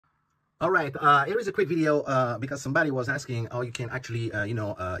All right, here is a quick video because somebody was asking how you can actually,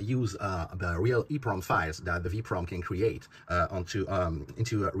 use the real EPROM files that the VProm can create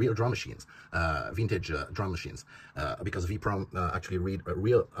into real drum machines, vintage drum machines, because VProm actually read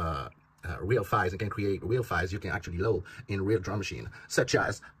real files and can create real files you can actually load in real drum machine, such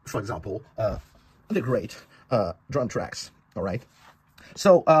as, for example, the great Drumtraks. All right.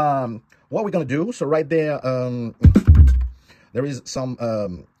 So what we're gonna do? So right there. There is some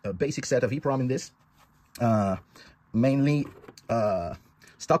a basic set of EPROM in this, mainly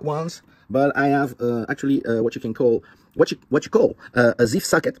stock ones, but I have actually what you call a ZIF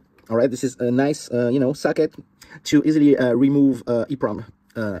socket. All right, this is a nice socket to easily remove EPROM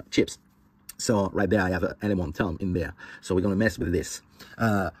chips. So right there I have an LM1 thumb in there. So we're gonna mess with this.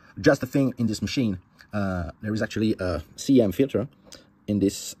 Just a thing in this machine, there is actually a CM filter in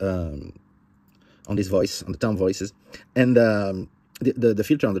this. On this voice, on the thumb voices, and the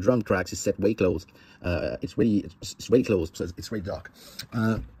filter on the Drumtraks is set way close. It's really close, so it's very dark.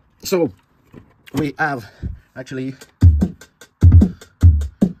 So we have actually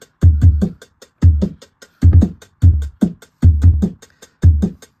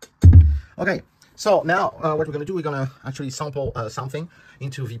okay. So now what we're gonna do, we're gonna actually sample something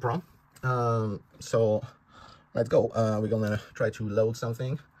into VProm. So let's go. We're gonna try to load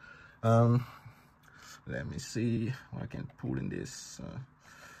something. Let me see what I can pull in this.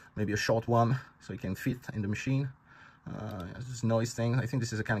 Maybe a short one so it can fit in the machine. This noise thing. I think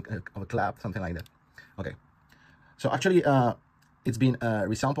this is a kind of a clap, something like that. Okay. So actually, it's been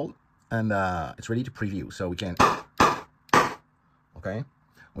resampled and it's ready to preview. So we can. Okay.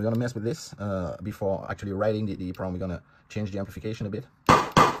 We're gonna mess with this before actually writing the EPROM. We're gonna change the amplification a bit.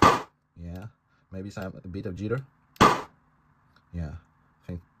 Yeah. Maybe a bit of jitter. Yeah. I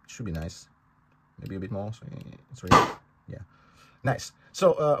think it should be nice. Maybe a bit more, so it's ready. Yeah, nice.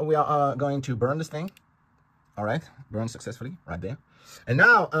 So we are going to burn this thing. All right, burn successfully right there. And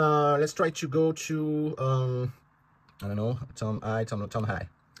now let's try to go to I don't know, tom high.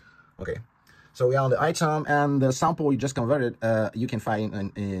 Okay, so we are on the item, and the sample we just converted you can find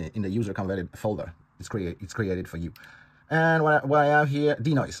in the user converted folder. It's created for you. And what I have here,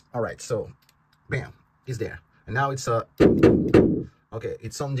 denoise. All right, so bam, it's there. And now it's okay,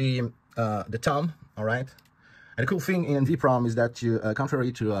 it's on the thumb. All right, and the cool thing in VProm is that you,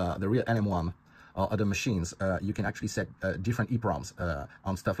 contrary to the real LM1 or other machines, you can actually set different EPROMs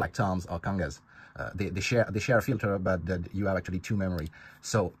on stuff like thumbs or congas. They share a filter, but you have actually two memory.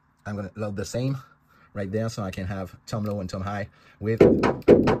 So I'm gonna load the same right there, so I can have thumb low and thumb high with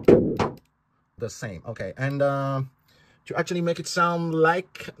the same. Okay, and to actually make it sound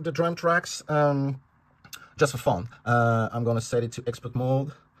like the Drumtraks, just for fun, I'm gonna set it to expert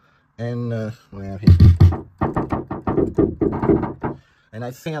mode. And what I have here, and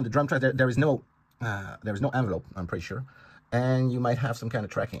I think on the Drumtraks there is no envelope, I'm pretty sure, and you might have some kind of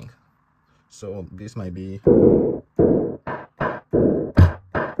tracking. So this might be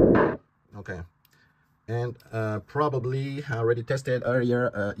okay. And probably I already tested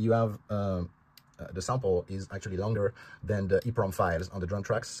earlier. You have the sample is actually longer than the EPROM files on the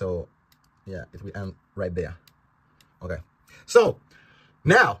Drumtraks. So yeah, it will end right there. Okay, so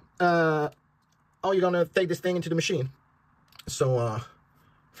now, how you gonna take this thing into the machine? So,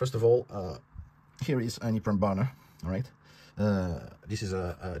 first of all, here is an EPROM burner. All right, this is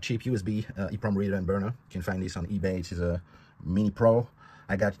a cheap USB EPROM reader and burner. You can find this on eBay. It is a Mini Pro.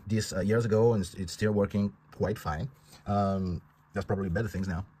 I got this years ago, and it's still working quite fine. There's probably better things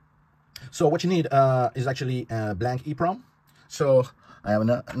now. So what you need is actually a blank EPROM. So I have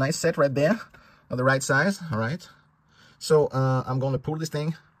a nice set right there of the right size. All right. So I'm going to pull this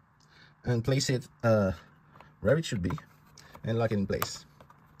thing and place it where it should be and lock it in place.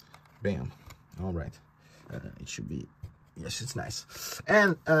 Bam. All right. It should be, yes, it's nice.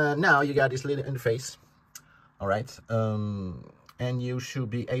 And now you got this little interface. All right. And you should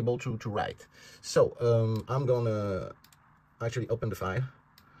be able to write. So I'm going to actually open the file.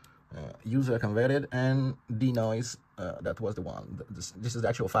 User converted and denoise. That was the one. This is the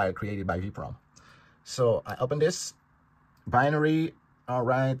actual file created by VProm. So I open this. Binary, all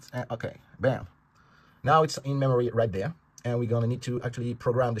right, okay, bam. Now it's in memory right there, and we're gonna need to actually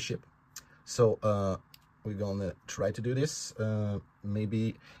program the chip. So we're gonna try to do this.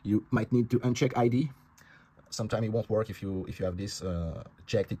 Maybe you might need to uncheck ID. Sometimes it won't work if you have this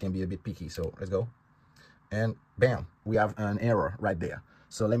checked. It can be a bit picky. So let's go, and bam, we have an error right there.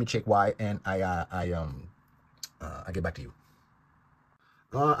 So let me check why, and I get back to you.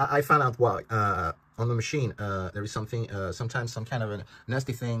 I found out why. On the machine, there is something, sometimes some kind of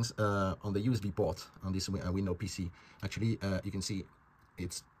nasty things on the USB port on this Windows PC. Actually, you can see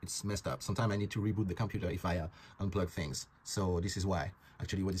it's messed up. Sometimes I need to reboot the computer if I unplug things. So this is why.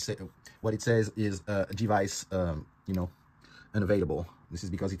 Actually, what it says is device, you know, unavailable. This is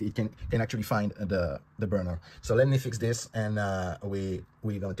because it can actually find the burner. So let me fix this, and we're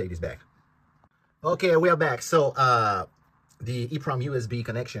gonna take this back. Okay, we are back. So the EPROM USB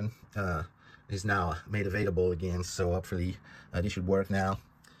connection is now made available again. So hopefully this should work now.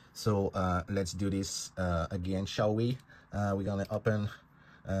 So let's do this again, shall we? We're gonna open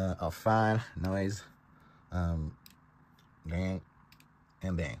our file, noise, bang,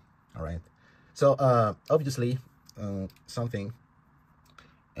 and bang. All right. So obviously something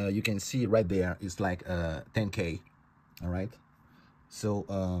you can see right there is like 10K. All right. So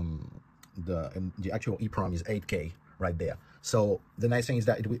the actual EPROM is 8K right there. So the nice thing is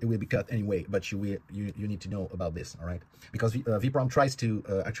that it will be cut anyway, but you need to know about this, all right? Because VProm tries to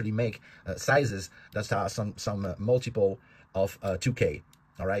actually make sizes that are some multiple of 2K,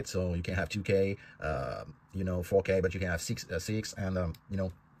 all right? So you can have 2K, you know, 4K, but you can have 6 and you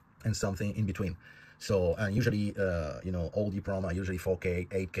know, and something in between. So usually you know, old EPROM are usually 4K,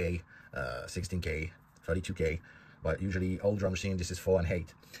 8K, 16K, 32K, but usually old drum machine, this is 4 and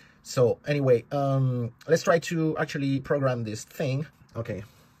 8. So anyway, let's try to actually program this thing. Okay,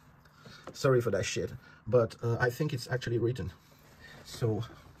 sorry for that shit, but I think it's actually written. So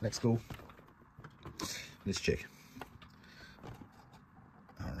let's go. Let's check.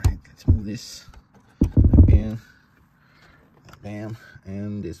 All right, let's move this again. Bam,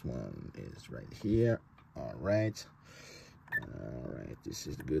 and this one is right here. All right, this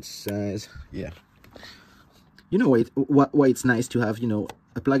is the good size. Yeah. You know why it's nice to have, you know,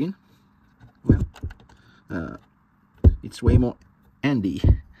 a plugin? Well, it's way more handy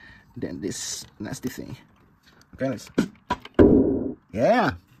than this nasty thing. Okay, let's.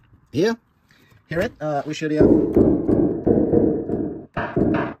 Yeah, hear it? We should hear.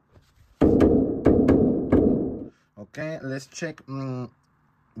 Okay, let's check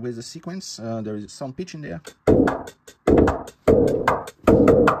with the sequence. There is some pitch in there.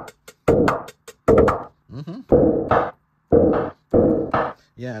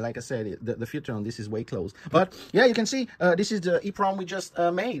 Yeah, like I said, the filter on this is way close. But yeah, you can see this is the EPROM we just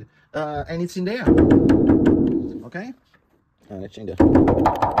made, and it's in there. Okay, let's change that.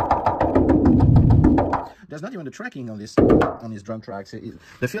 There's not even the tracking on this Drumtraks.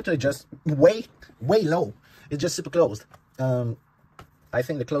 The filter is just way low. It's just super closed. I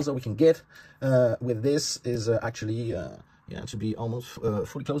think the closer we can get with this is actually yeah, to be almost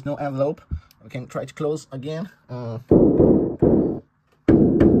fully closed. No envelope. We can try to close again.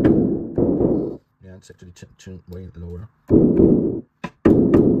 Yeah, it's actually tuned way lower.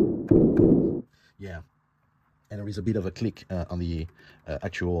 Yeah, and there is a bit of a click on the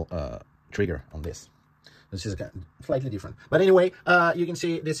actual trigger on this. This is slightly different, but anyway, you can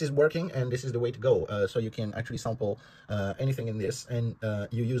see this is working, and this is the way to go. So you can actually sample anything in this, and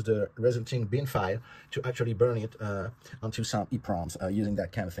you use the resulting bin file to actually burn it onto some EPROMs using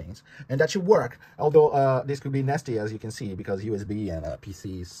that kind of things, and that should work. Although this could be nasty, as you can see, because USB and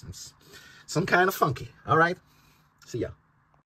PC is some kind of funky. All right, see ya.